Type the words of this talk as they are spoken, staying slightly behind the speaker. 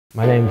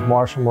My name is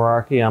Marshall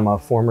Mirarchi. I'm a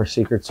former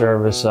Secret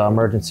Service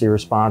emergency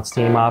response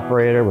team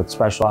operator with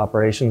Special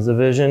Operations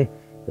Division.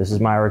 This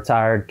is my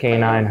retired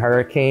K9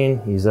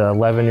 Hurricane. He's an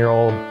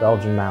 11-year-old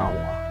Belgian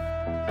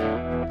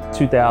Malinois.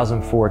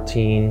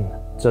 2014,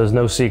 so it's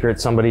no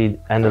secret somebody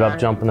ended up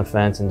jumping the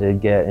fence and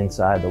did get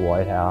inside the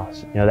White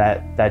House. You know,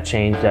 that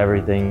changed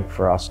everything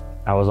for us.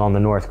 I was on the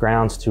North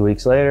Grounds 2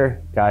 weeks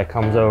later. Guy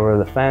comes over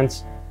the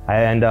fence.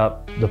 I end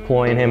up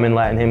deploying him and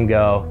letting him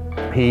go.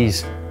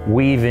 He's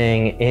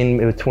weaving in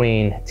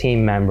between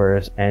team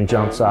members and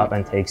jumps up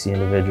and takes the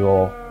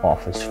individual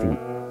off his feet.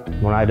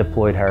 When I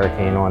deployed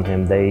Hurricane on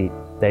him,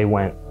 they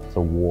went to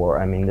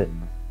war. I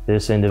mean,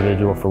 this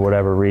individual, for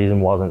whatever reason,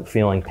 wasn't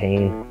feeling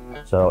pain.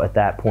 So at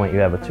that point, you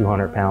have a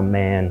 200-pound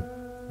man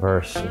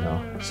versus,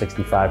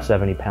 65,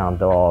 70-pound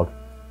dog.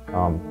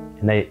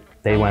 And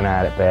they went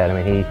at it bad.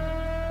 I mean,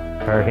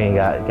 Hurricane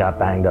got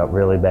banged up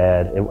really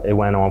bad. It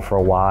went on for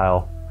a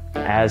while.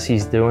 As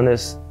he's doing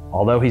this,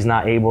 although he's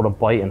not able to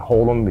bite and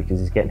hold him because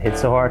he's getting hit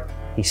so hard,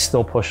 he's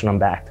still pushing him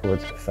back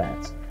towards the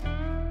fence.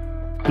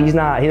 He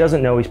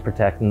doesn't know he's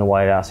protecting the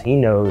White House. He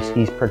knows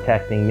he's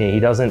protecting me. He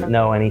doesn't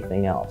know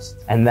anything else.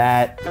 And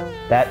that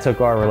took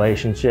our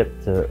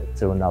relationship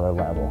to another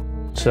level.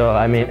 So,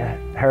 I mean,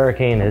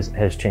 Hurricane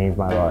has changed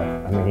my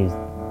life. I mean, he's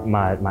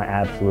my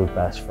absolute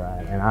best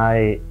friend. And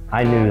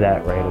I knew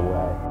that right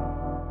away.